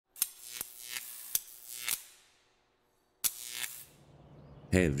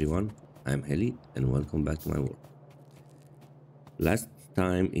Hey everyone, I'm Helly and welcome back to my world. Last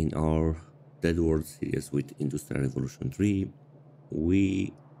time in our Dead World series with Industrial Revolution 3,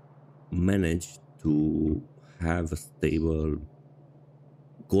 we managed to have a stable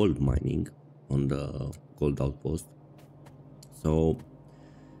gold mining on the gold outpost. So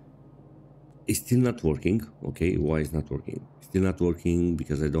it's still not working. Okay, why is not working? Still not working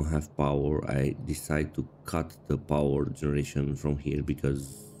because I don't have power. I decide to cut the power generation from here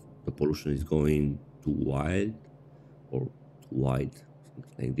because the pollution is going too wild or too wide,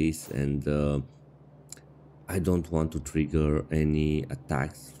 something like this, and I don't want to trigger any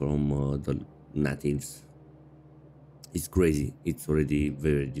attacks from the natives. It's crazy. It's already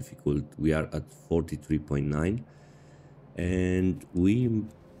very difficult. We are at 43.9 and we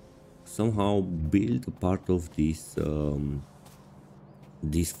somehow build a part of this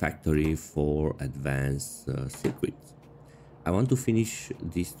factory for advanced circuits. I want to finish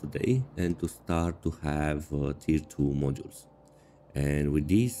this today and to start to have tier 2 modules. And with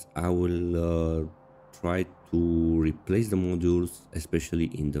this I will try to replace the modules, especially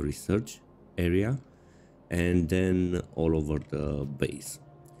in the research area and then all over the base.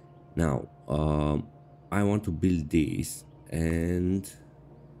 Now I want to build this, and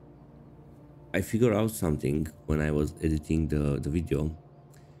I figured out something when I was editing the video.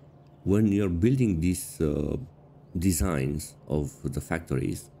 When you're building these designs of the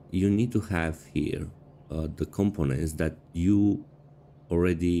factories, you need to have here the components that you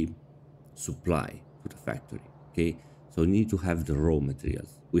already supply to the factory. Okay, so you need to have the raw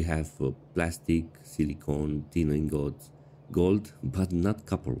materials. We have plastic, silicone, tin ingots, gold, but not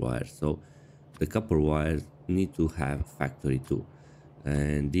copper wire. So the copper wires need to have factory too,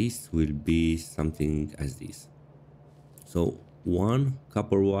 and this will be something as this. So one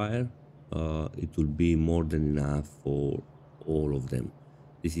copper wire, it will be more than enough for all of them.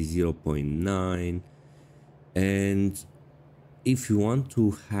 This is 0.9, and if you want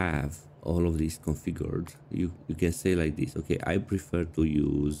to have all of these configured, you can say like this. Okay, I prefer to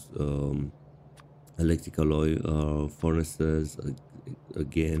use electrical oil furnaces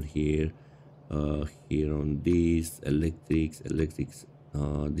again here, here on this electrics.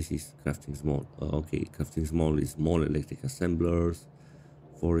 This is crafting small. Okay, crafting small is small electric assemblers.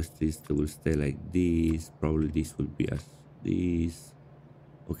 Forestries will stay like this. Probably this will be as this.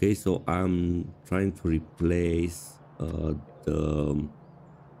 Okay, so I'm trying to replace the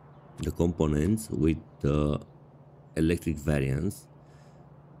components with the electric variants.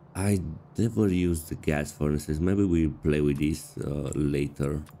 I never used the gas furnaces. Maybe we'll play with this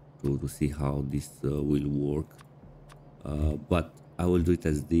later to see how this will work. But I will do it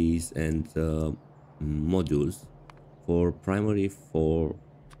as these, and modules for primary for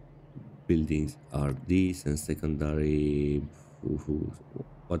buildings are these, and secondary.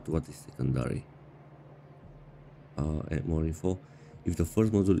 What is secondary? And more info. If the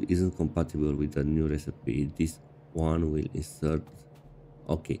first module isn't compatible with the new recipe, this one will insert.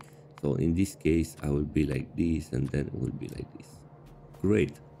 Okay, so in this case I will be like this, and then it will be like this.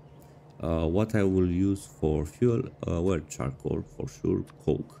 Great. What I will use for fuel, well, charcoal for sure,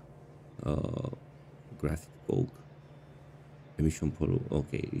 coke, graphite coke, emission pollution.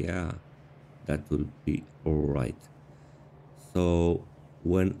 Okay, yeah, that will be all right. So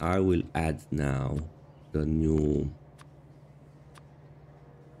when I will add now the new,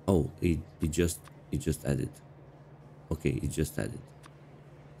 oh, it just added. Okay, it just added.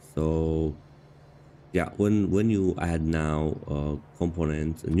 So yeah, when you add now a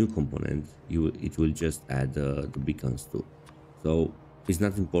new component, it will just add the beacons too. So it's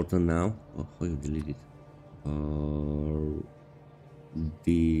not important now. Oh, how you delete it?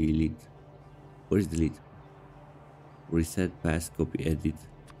 Delete. Where is delete? Reset, pass, copy, edit.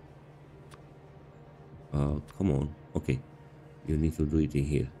 Come on. Okay, you need to do it in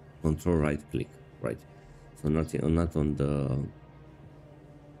here. Control right click, right? So not on the.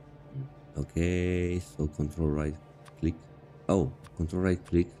 Okay, so control right click. Oh, control right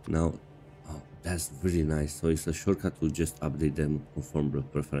click now. Oh, that's really nice. So it's a shortcut to just update them, confirm the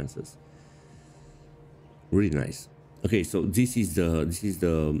preferences. Really nice. Okay, so this is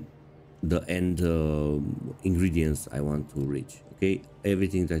the end ingredients I want to reach. Okay,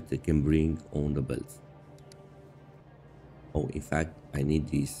 everything that they can bring on the belt. Oh, in fact, I need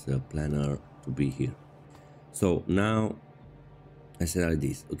this planner to be here. So now I said like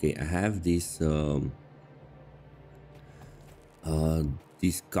this. Okay, I have this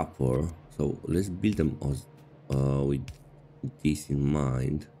this copper. So let's build them with this in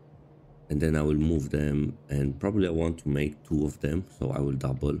mind, and then I will move them, and probably I want to make 2 of them, so I will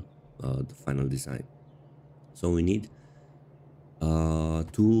double the final design. So we need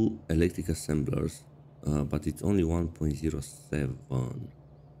two electric assemblers, but it's only 1.07.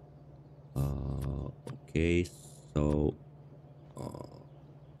 Okay, so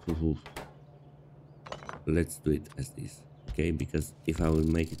let's do it as this. Okay, because if I will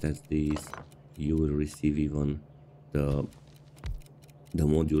make it as this, you will receive even the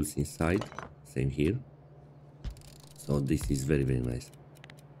modules inside. Same here. So this is very, very nice.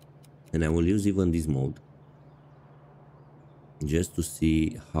 And I will use even this mode just to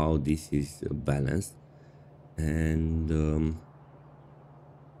see how this is balanced. And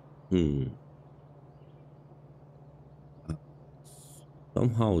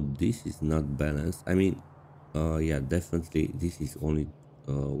somehow this is not balanced. I mean, yeah, definitely this is only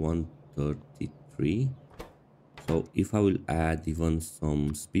 133. So if I will add even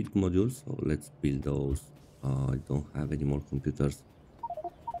some speed modules, so let's build those. I don't have any more computers.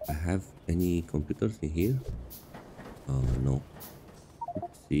 I have any computers in here? No.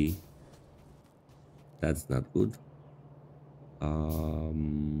 Oopsie. That's not good.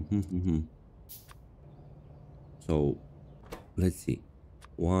 So let's see.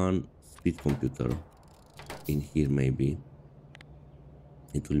 One speed computer in here, maybe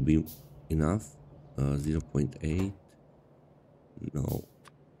it will be enough. 0.8.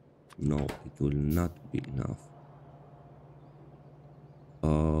 No, it will not be enough.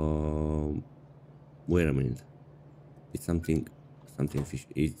 Wait a minute. It's something fish.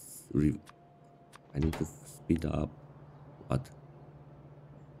 I need to speed up. What?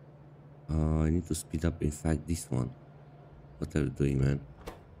 I need to speed up. In fact, this one. What are you doing, man?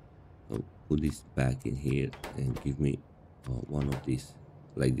 So put this back in here and give me one of these,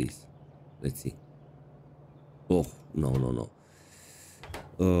 like this. Let's see. Oh, no.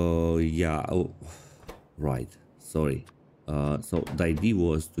 Yeah. Oh, right. Sorry. So the idea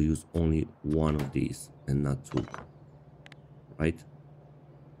was to use only one of these and not two. Right?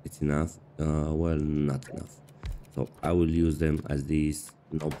 It's enough. Well, not enough. So I will use them as these.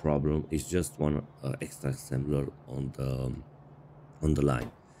 No problem. It's just one extra assembler on the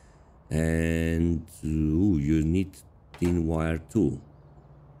line. And ooh, you need thin wire too.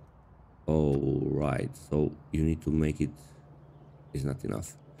 Oh, right. So you need to make it. Is not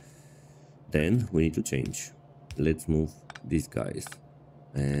enough. Then we need to change. Let's move these guys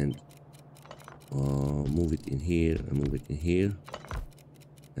and move it in here and move it in here.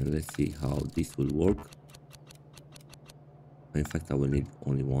 And let's see how this will work. In fact, I will need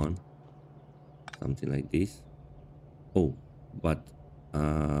only one. Something like this. Oh, but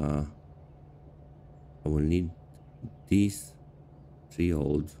I will need these three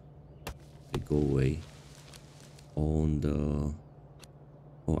holds. They go away on the...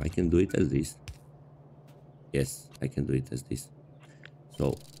 Oh, I can do it as this. Yes, I can do it as this.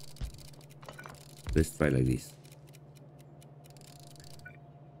 So let's try like this.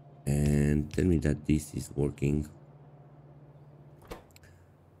 And tell me that this is working.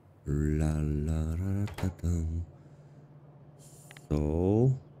 La la la ta -dum.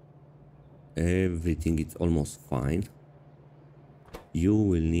 So everything is almost fine. You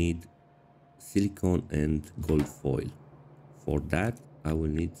will need silicone and gold foil. For that, I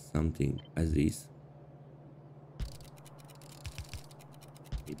will need something as this.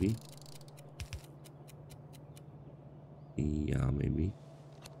 Maybe. Yeah, maybe.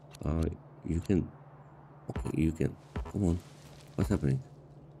 You can. Okay, you can. Come on. What's happening?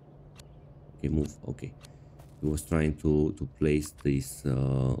 Okay, move. Okay. He was trying to place these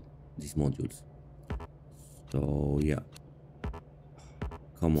modules. So yeah.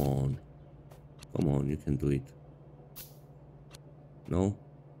 Come on. Come on, you can do it. No?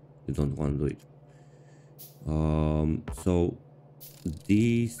 You don't want to do it. So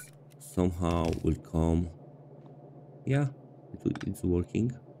this somehow will come. Yeah, it's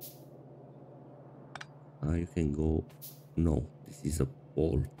working. You can go. No, this is a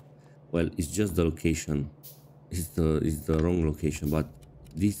pole. Well, it's just the location. It's the wrong location, but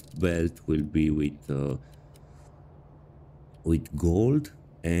this belt will be with gold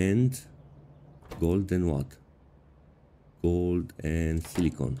and what? Gold and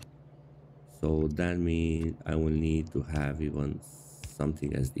silicone. So that means I will need to have even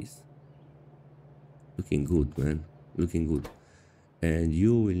something as this. Looking good, man. Looking good. And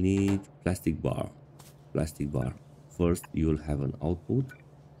you will need plastic bar. Plastic bar. First, you will have an output.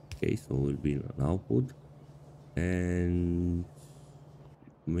 Okay, so it will be an output. And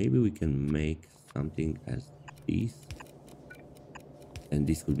maybe we can make something as this. And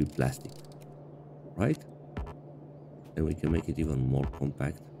this will be plastic. Right? And we can make it even more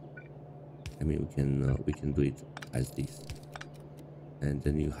compact. I mean, we can do it as this. And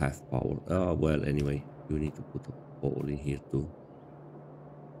then you have power. Well, anyway, you need to put a pole in here too.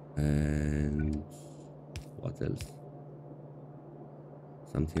 And what else?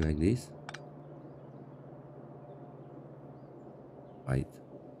 Something like this, right?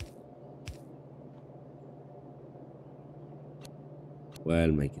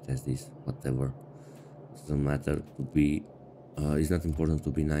 Well, make it as this, whatever. Doesn't matter to be, it's not important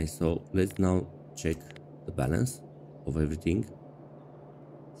to be nice. So let's now check the balance of everything.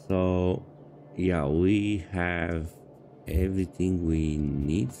 So yeah, we have everything we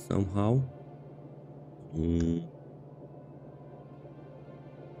need somehow. We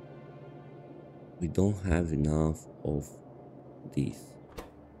don't have enough of this.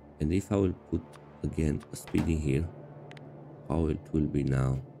 And if I will put again a speed in here, how it will be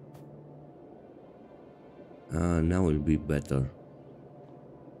now? Now it will be better.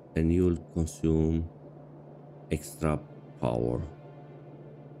 And you'll consume extra power.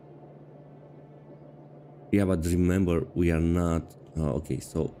 Yeah, but remember, we are not okay.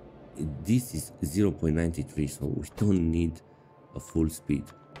 So this is 0.93, so we don't need a full speed.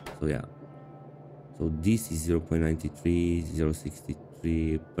 So yeah, so this is 0.93,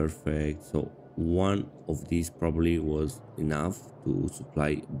 0.63, perfect. So one of these probably was enough to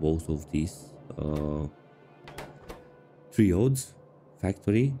supply both of these triodes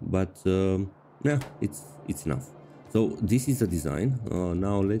factory, but yeah, it's enough. So this is the design.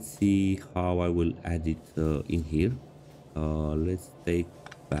 Now let's see how I will add it in here. Let's take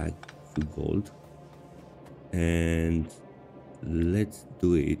back few gold and let's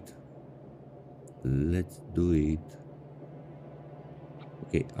do it. Let's do it.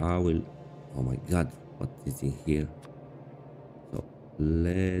 Okay, I will. Oh my god, what is in here? So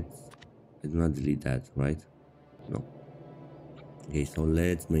let's. I do not delete that, right? No. Okay, so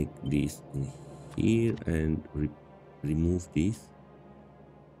let's make this in here and remove this.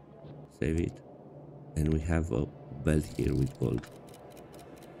 Save it, and we have a belt here with gold.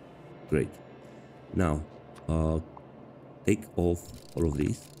 Great. Now, take off all of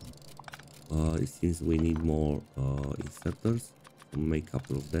this. Since we need more inserters, so make a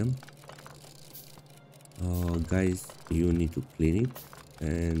couple of them. Guys, you need to clean it,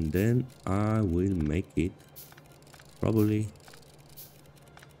 and then I will make it probably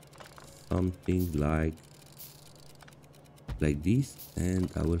something like this,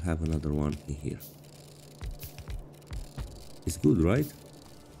 and I will have another one in here. It's good, right?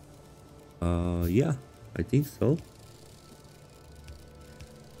 Yeah, I think so.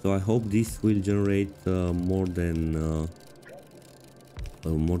 So I hope this will generate more than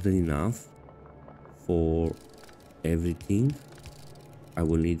enough for everything. I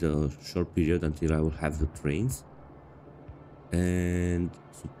will need a short period until I will have the trains, and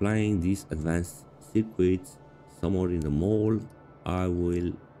supplying these advanced circuits somewhere in the mall. I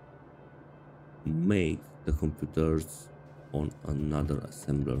will make the computers on another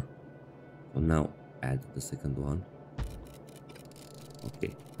assembler. So now add the second one.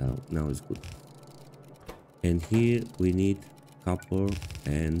 Okay, now it's good. And here we need copper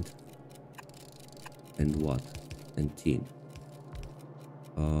and what? And tin.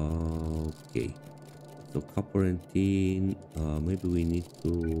 Okay, so copper and tin. Maybe we need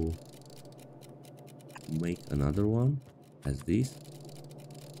to make another one as this.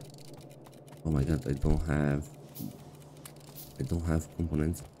 Oh my god, I don't have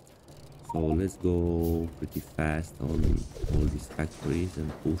components. So let's go pretty fast on all these factories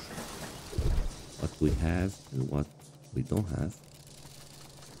and push what we have and what we don't have.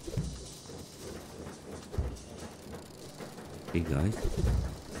 Okay guys,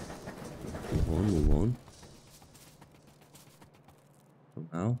 move on. So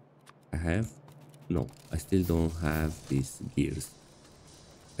now I still don't have these gears.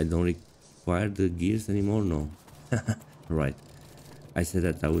 I don't require the gears anymore. No. Right, I said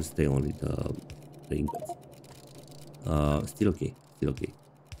that I will stay only the ingots. Still okay.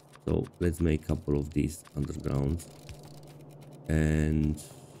 So let's make a couple of these underground. And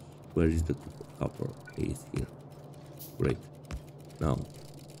where is the copper? Okay, it's here. Great. Now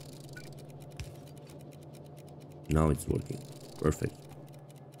it's working. Perfect.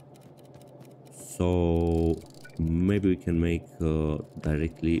 So maybe we can make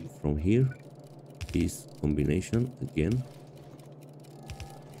directly from here this combination again.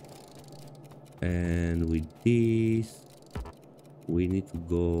 And with this we need to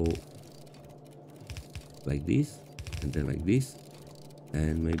go like this and then like this,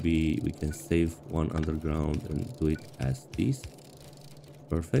 and maybe we can save one underground and do it as this.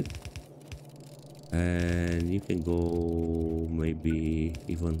 Perfect. And you can go, maybe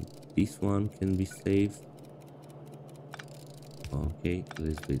even this one can be saved. Okay,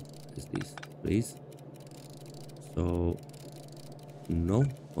 let's do it as this, please. So No?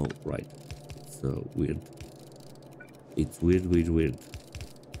 Oh, right. It's weird. It's weird.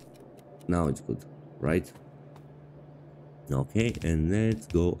 Now it's good, right? Okay, and let's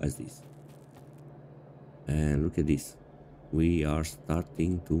go as this. And look at this. We are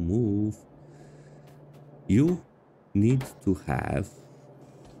starting to move. You need to have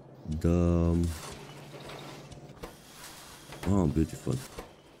the... Oh, beautiful.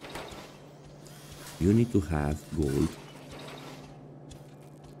 You need to have gold.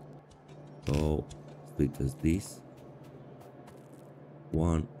 So split as this.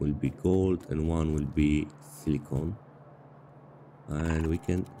 One will be gold and one will be silicone. And we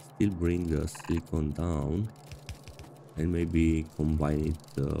can still bring the silicone down and maybe combine it,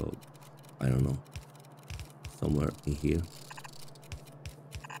 I don't know, somewhere in here.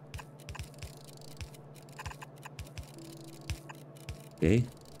 Okay.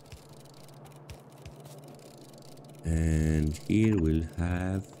 And here we'll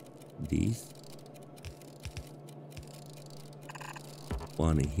have this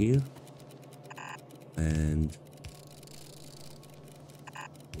one in here and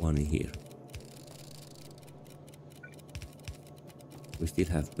one in here. We still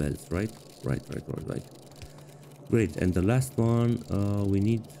have belts, right? Right. Great. And the last one, we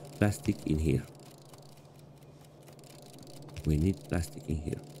need plastic in here. We need plastic in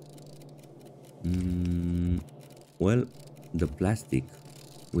here. Well, the plastic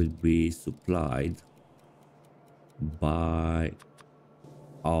will be supplied by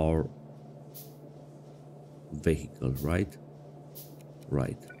our vehicle, right?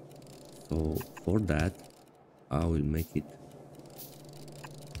 Right. So for that, I will make it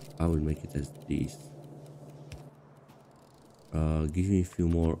as this. Give me a few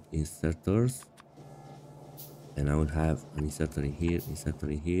more inserters, and I will have an inserter in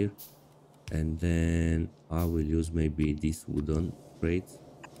here, and then I will use maybe this wooden crates,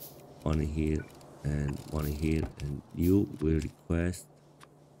 one in here and one in here, and you will request,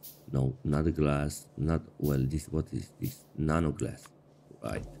 no, not a glass, not, well, this, what is this? Nano glass,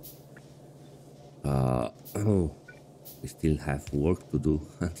 right? Oh, we still have work to do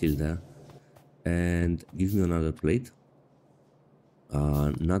until there. And give me another plate.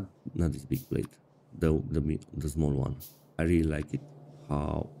 Not this big plate, the small one. I really like it,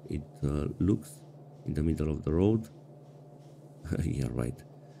 how it looks in the middle of the road. Yeah, right,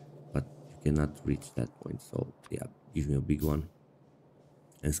 but you cannot reach that point, so yeah, give me a big one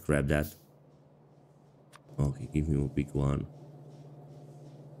and scrap that. Okay, give me a big one.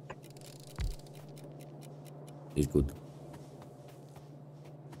 It's good.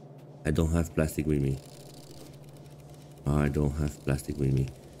 I don't have plastic with me.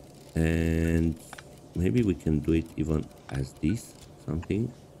 And maybe we can do it even as this,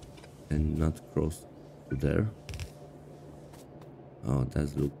 something, and not cross to there. Oh,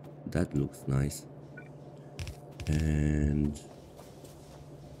 that looks nice. And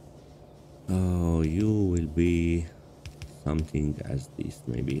oh, you will be something as this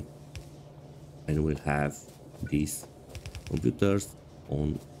maybe, and we'll have these computers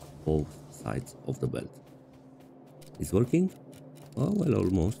on both sides of the belt. It's working? Oh, well,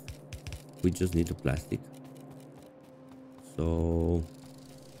 almost. We just need the plastic. So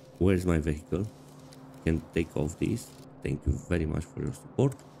where's my vehicle? Can take off this. Thank you very much for your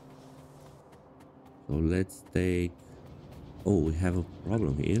support. So let's take... Oh, we have a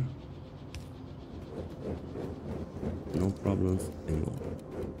problem here. No problems anymore.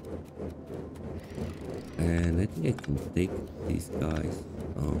 And I think I can take these guys.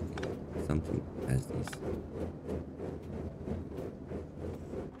 Oh, okay. Something as this.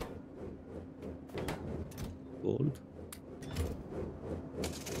 Gold.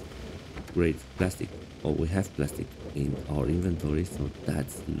 Great. Plastic. Oh, we have plastic in our inventory, so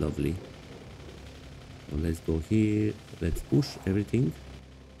that's lovely. So let's go here. Let's push everything.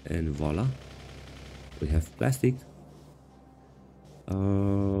 And voila. We have plastic.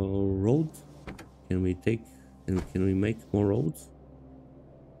 Roads. Can we take... Can we make more roads?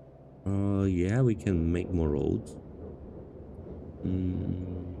 Yeah, we can make more roads.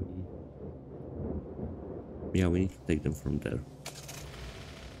 Yeah, we need to take them from there.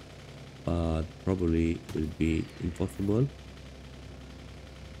 But probably will be impossible.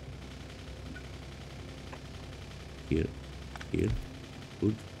 Here.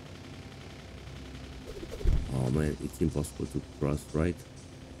 Good. Oh man, it's impossible to cross, right?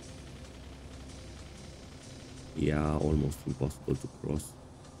 Yeah, almost impossible to cross.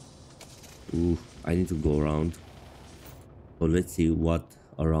 Ooh, I need to go around. So let's see what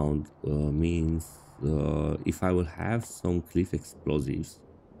around means. If I will have some cliff explosives,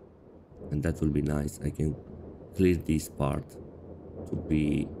 and that will be nice, I can clear this part to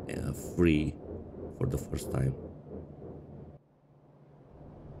be free for the first time.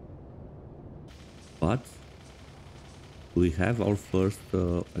 But we have our first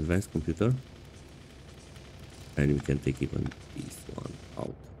advanced computer, and we can take even this one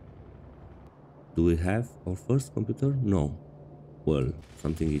out. Do we have our first computer? No. Well,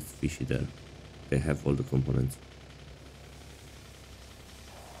 something is fishy there. They have all the components.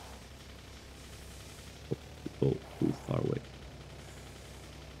 Go too far away.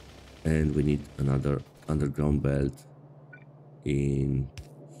 And we need another underground belt in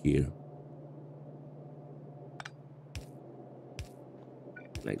here.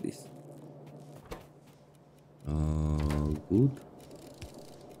 Like this. Good.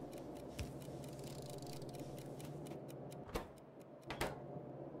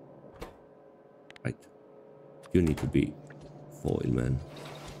 Right. You need to be foil, man.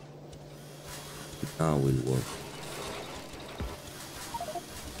 It now will work.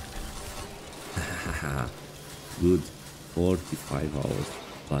 Good. 45 hours.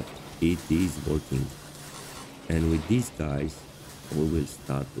 But it is working. And with these guys, we will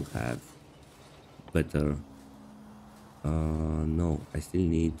start to have better. No, I still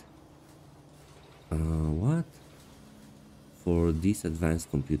need. What? For this advanced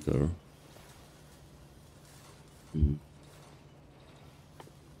computer.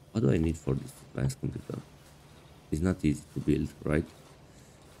 What do I need for this advanced computer? It's not easy to build, right?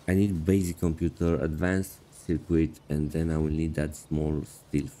 I need basic computer, advanced circuit, and then I will need that small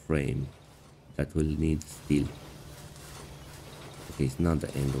steel frame that will need steel. Okay, it's not the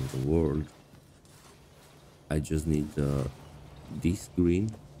end of the world. I just need this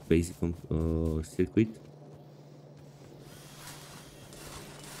green basic circuit.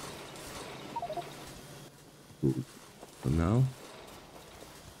 Good. So now,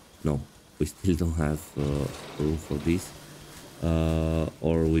 no, we still don't have room for this,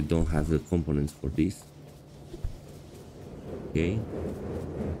 or we don't have the components for this. Okay,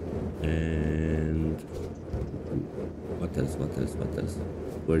 and what else? What else? What else?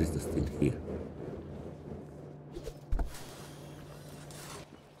 Where is the steel here?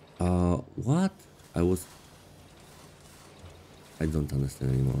 What? I don't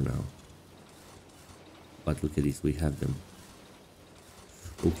understand anymore now. But look at this, we have them.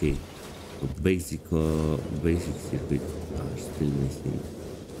 Okay, the basic circuit are still missing.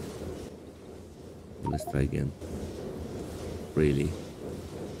 Let's try again. Really?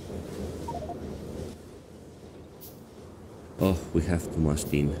 Oh, we have too much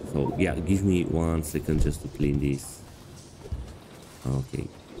tin. So yeah, give me 1 second just to clean this. Okay,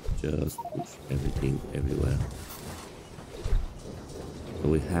 just push everything everywhere. So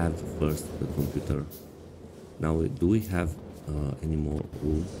we have first the computer. Now, do we have any more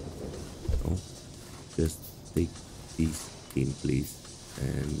room? No. Just take this tin, please,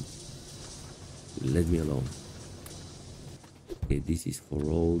 and let me alone. Okay, this is for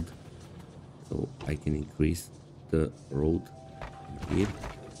road, so I can increase the road here,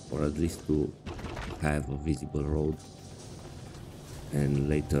 or at least to have a visible road, and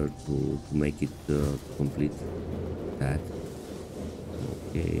later to make it complete that.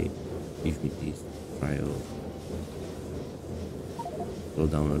 Okay, give me this trial. Slow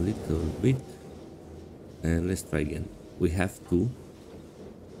down a little bit, and let's try again. We have to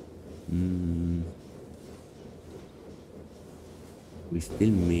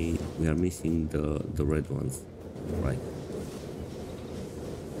we are missing the red ones, right?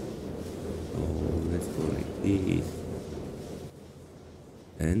 So let's go like this,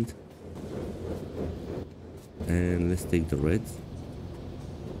 and let's take the reds,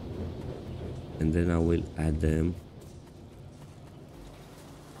 and then I will add them.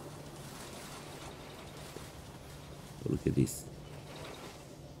 Look at this.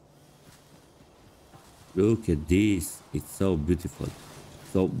 Look at this. It's so beautiful.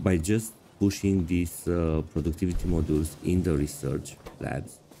 So by just pushing these productivity modules in the research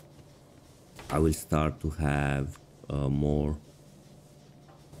labs, I will start to have more.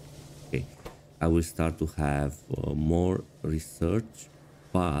 Okay, I will start to have more research,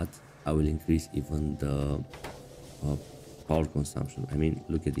 but I will increase even the power consumption. I mean,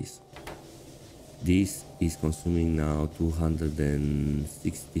 look at this. This is consuming now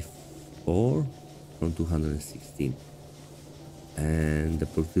 264 from 216, and the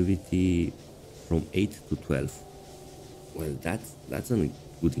productivity from 8 to 12. Well, that's a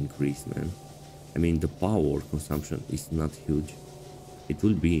good increase, man. I mean, the power consumption is not huge. It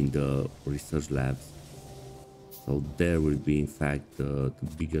will be in the research labs, so there will be in fact the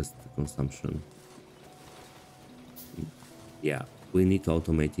biggest consumption. Yeah, we need to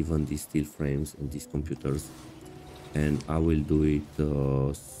automate even these steel frames and these computers. and I will do it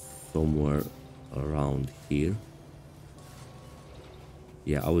somewhere around here.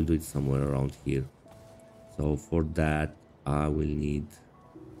 Yeah, I will do it somewhere around here. So for that I will need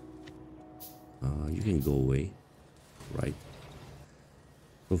you can go away, right?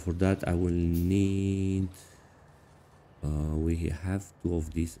 So for that I will need we have two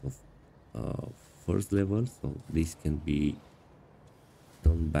of these of first level, so this can be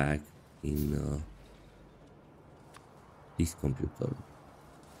done back in this computer.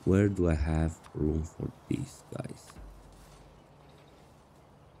 Where do I have room for these guys?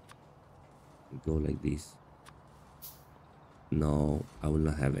 Go like this. No, I will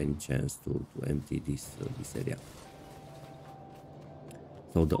not have any chance to empty this area.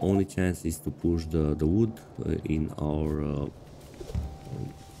 So the only chance is to push the wood in our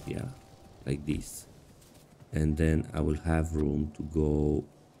yeah, like this, and then I will have room to go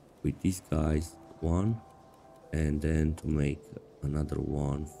with these guys one, and then to make another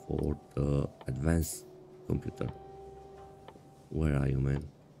one for the advanced computer. Where are you, man?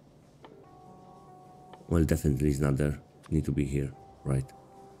 Well, definitely it's not there. Need to be here, right?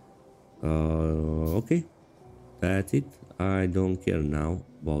 Okay, that's it. I don't care now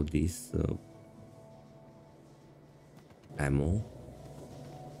about this ammo.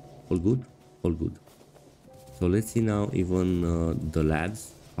 All good, all good. So let's see now even the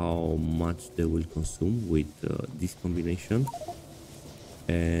labs, how much they will consume with this combination.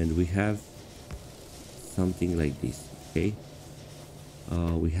 And we have something like this, okay?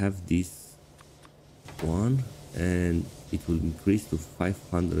 We have this one, and it will increase to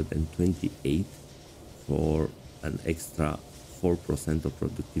 528 for an extra 4% of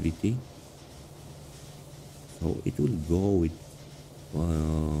productivity. So it will go with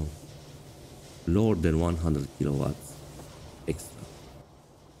lower than 100 kilowatts extra.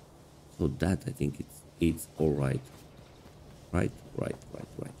 So that I think it's all right. Right.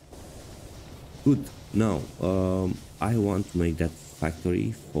 Good. Now I want to make that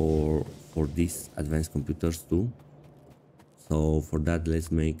factory for these advanced computers too. So for that,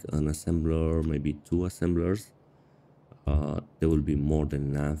 let's make an assembler, maybe two assemblers. There will be more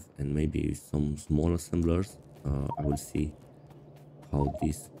than enough, and maybe some small assemblers. I will see how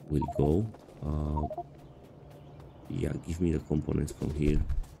this will go. Yeah, give me the components from here.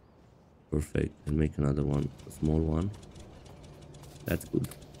 Perfect. And make another one, a small one. That's good.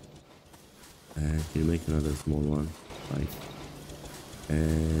 And can you make another small one? Right.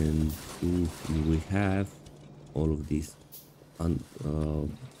 And we have all of these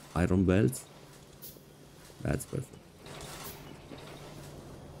iron belts. That's perfect.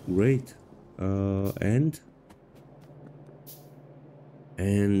 Great. And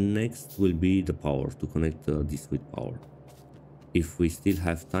next will be the power, to connect this with power. If we still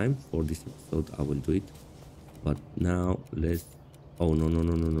have time for this episode, I will do it. But now let's... Oh, no.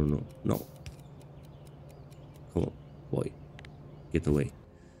 No. Come on, boy. Get away.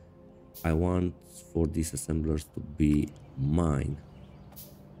 I want for these assemblers to be mine.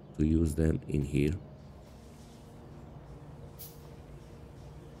 To use them in here.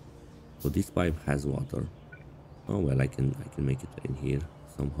 So this pipe has water. Oh, well, I can make it in here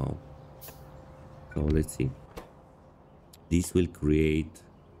somehow. So let's see. This will create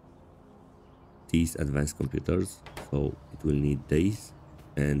these advanced computers, so it will need this,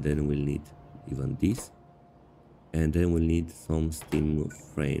 and then we'll need even this, and then we'll need some steam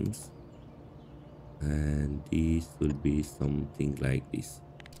frames, and this will be something like this,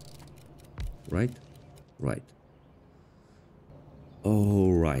 right?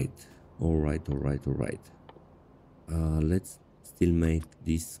 All right. Let's still make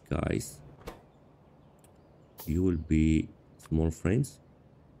these guys. You will be small frames.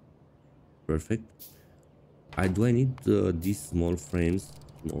 Perfect. Do I need these small frames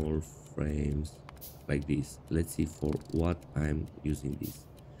like this? Let's see for what I'm using this.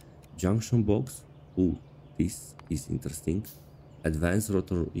 Junction box. Ooh, this is interesting. Advanced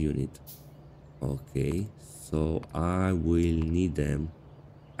rotor unit. Okay, so I will need them.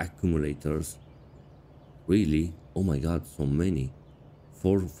 Accumulators. Really? Oh my god, so many.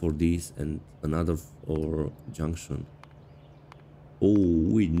 4 for this and another for junction. Oh,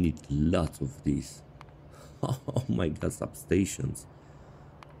 we need lots of these. Oh my god, substations.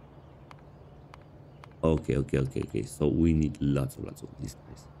 Okay. So we need lots of these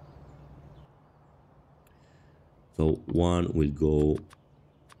guys. So one will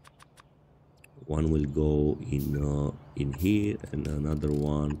go in here, and another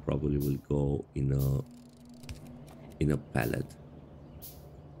one probably will go in a pallet.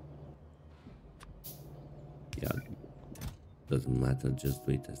 Yeah, doesn't matter, just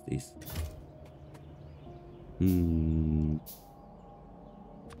do it as this. Hmm.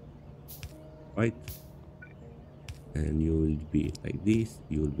 Right. And you will be like this,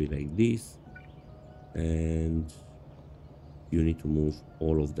 you will be like this, and you need to move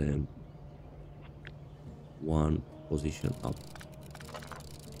all of them one position up.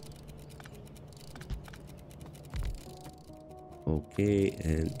 Okay,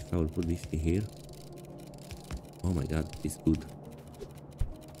 and if I will put this in here, oh my god, it's good.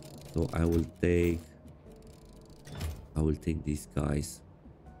 So I will take these guys.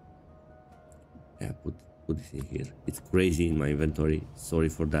 Yeah, put this in here. It's crazy in my inventory, sorry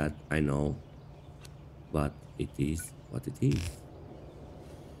for that, I know, but it is what it is,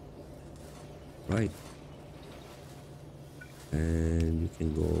 right? And you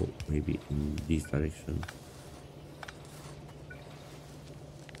can go maybe in this direction.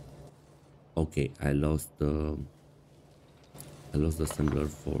 Okay, I lost the assembler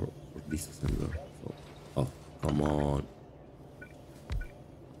for this assembler. So, oh, come on.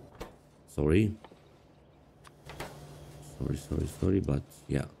 Sorry. Sorry. But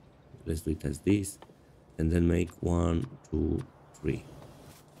yeah, let's do it as this. And then make 1, 2, 3.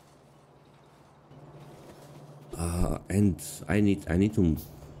 And I need to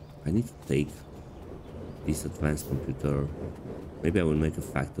take this advanced computer. Maybe I will make a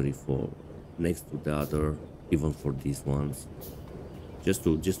factory for next to the other, even for these ones. Just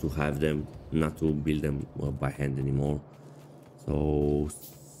to have them, not to build them by hand anymore. So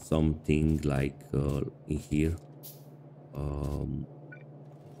something like in here,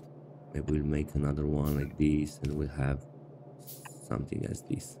 maybe we'll make another one like this, and we'll have something as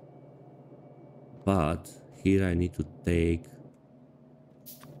this. But here I need to take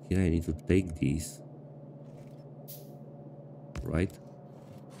this, right?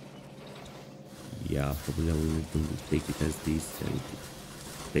 Yeah, probably I will need to take it as this and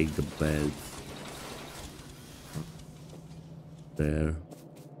take the belt there.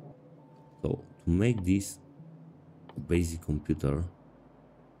 So to make this basic computer,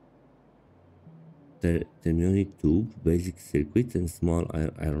 the thermionic tube, basic circuit, and small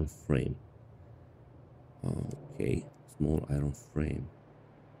iron frame. Okay, small iron frame.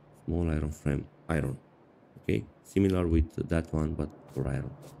 Iron. Okay, similar with that one, but for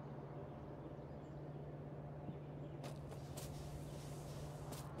iron.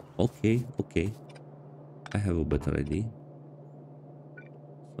 Okay. I have a better idea.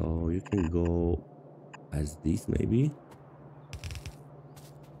 So you can go as this maybe.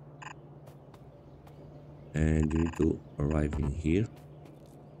 And you need to arrive in here.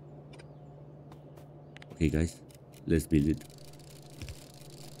 Okay guys, let's build it.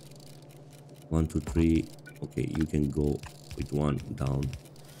 1, 2, 3. Okay, you can go with one down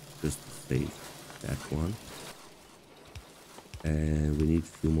just to save that one. And we need a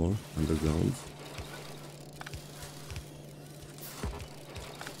few more undergrounds.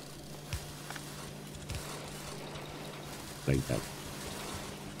 Like that.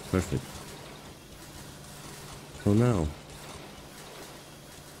 Perfect. So now,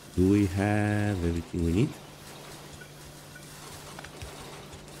 do we have everything we need?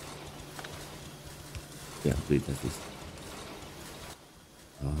 Yeah, do it as this.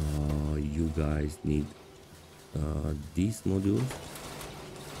 You guys need these modules.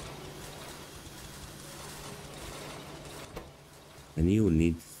 And you will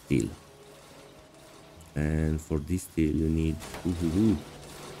need steel. And for this steel you need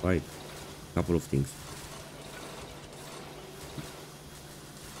right, couple of things.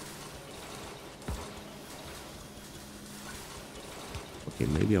 Okay,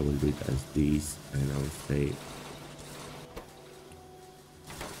 maybe I will do it as this, and I will say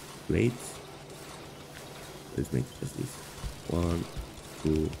plates. Let's make it as this. 1,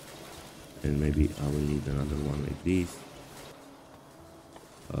 2, and maybe I will need another one like this.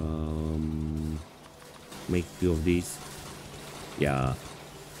 Make few of these. Yeah,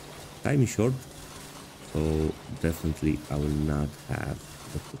 time is short, so definitely I will not have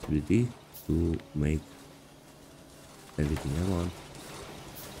the possibility to make everything I want,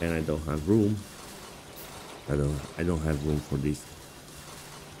 and I don't have room. I don't have room for this.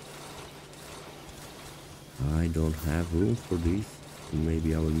 I don't have room for this.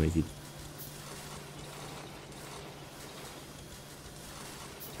 Maybe I will make it.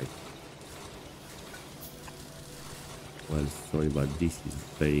 Well, sorry, but this is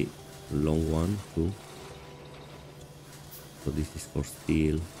very long one too. So this is for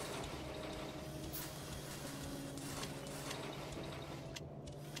steel.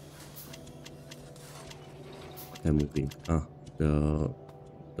 I'm moving. The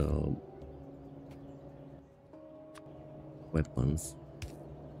weapons.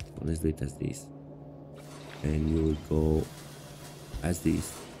 So let's do it as this. and you will go as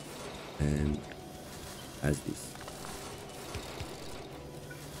this and as this.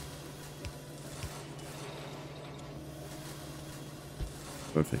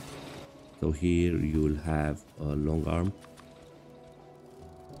 Perfect. So here you will have a long arm.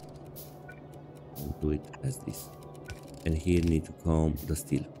 And do it as this. And here need to come the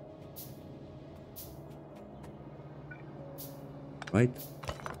steel. Right?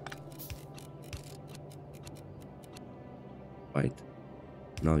 Right.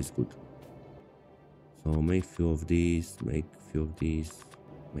 Now it's good. So make few of these, make few of these,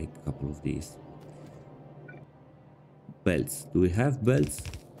 make a couple of these. Belts. Do we have belts?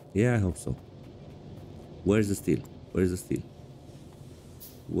 Yeah, I hope so. Where's the steel? Where's the steel?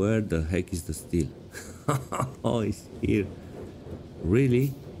 Where the heck is the steel? Oh, it's here.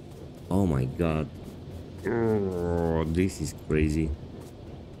 Really? Oh my god. Oh, this is crazy.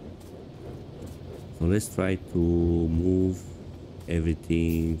 So let's try to move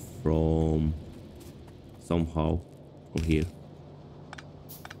everything from somehow from here.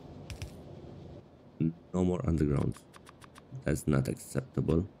 No more underground. That's not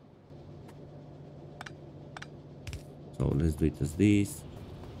acceptable. So let's do it as this.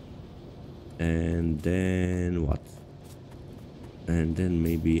 And then what? And then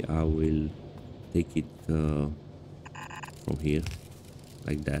maybe I will take it from here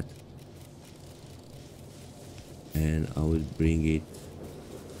like that. And I will bring it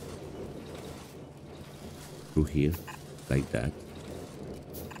through here like that.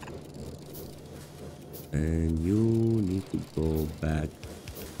 And you need to go back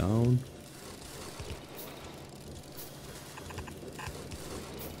down.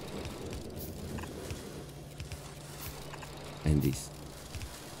 And this.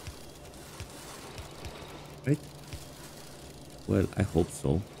 Right? Well, I hope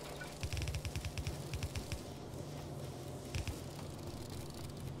so.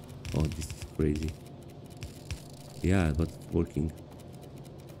 Oh, this is crazy. Yeah, but it's working.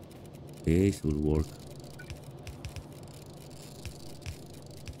 This will work.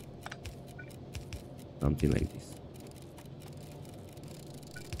 Something like this.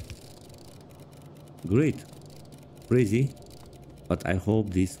 Great. Crazy. But I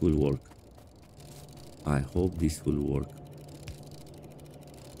hope this will work. I hope this will work.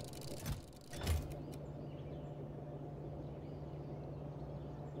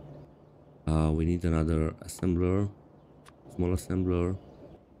 We need another assembler, small assembler,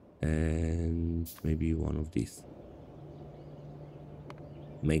 and maybe one of these.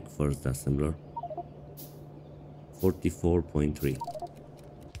 Make first the assembler. 44.3.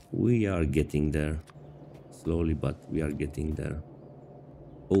 We are getting there. Slowly, but we are getting there.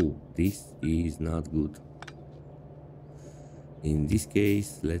 Oh, this is not good. In this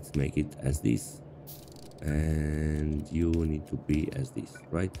case, let's make it as this. And you need to be as this,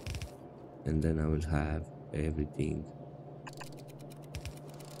 right? And then I will have everything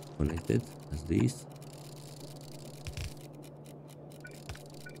connected as this.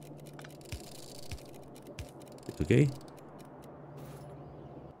 It's okay?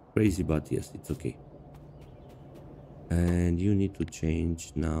 Crazy, but yes, it's okay. And you need to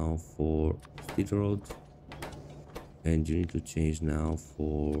change now for steel rod. And you need to change now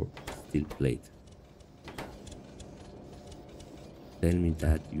for steel plate. Tell me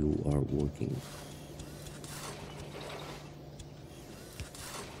that you are working.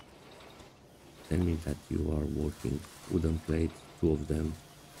 Tell me that you are working. Wooden plate, 2 of them.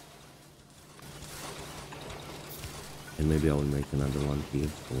 And maybe I will make another one here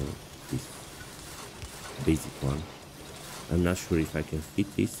for this basic one. I'm not sure if I can fit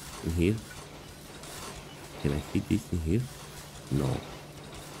this in here. Can I fit this in here? No.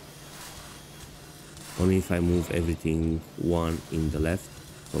 Only if I move everything one in the left.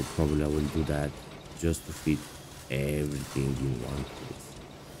 So probably I will do that just to fit everything in one place.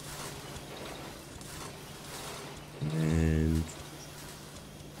 And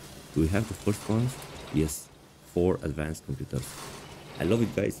do we have the first ones? Yes, 4 advanced computers. I love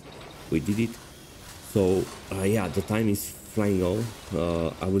it, guys. We did it. So yeah, the time is flying out.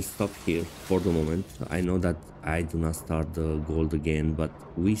 I will stop here for the moment. I know that I do not start the gold again, but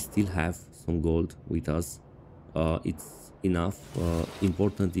we still have some gold with us. It's enough.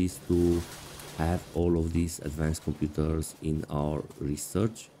 Important is to have all of these advanced computers in our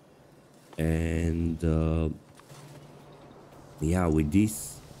research. And yeah, with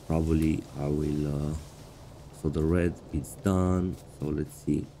this probably I will so the red is done. So let's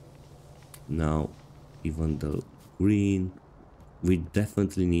see now. Even the green, we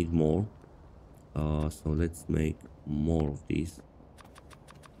definitely need more. So let's make more of these.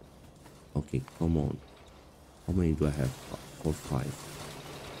 Okay, come on. how many do I have? 4, 5.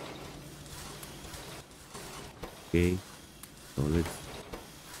 Okay, so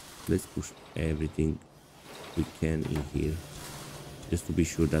let's push everything we can in here, just to be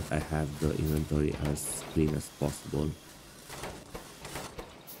sure that I have the inventory as clean as possible.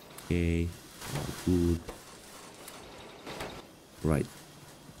 Okay, good. Right.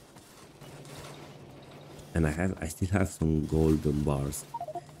 And I still have some golden bars.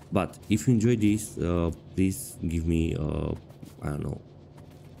 But if you enjoy this, please give me I don't know,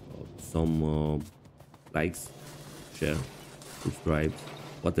 some likes, share, subscribe,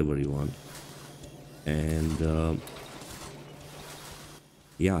 whatever you want. And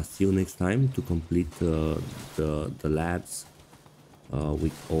yeah, see you next time to complete the labs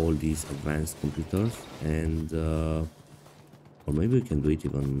with all these advanced computers. And or maybe we can do it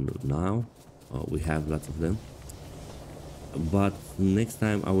even now. We have lots of them. But next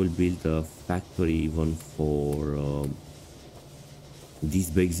time I will build a factory even for these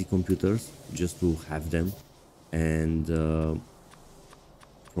basic computers, just to have them. And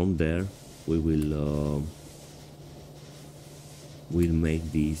from there we will make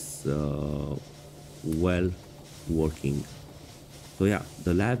this well working. So yeah,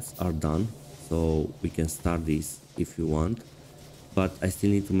 the labs are done, so we can start this if you want. But I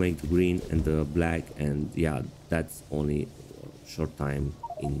still need to make the green and the black, and yeah, that's only a short time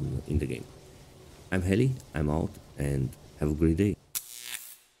in the game. I'm Helly, I'm out, and have a great day.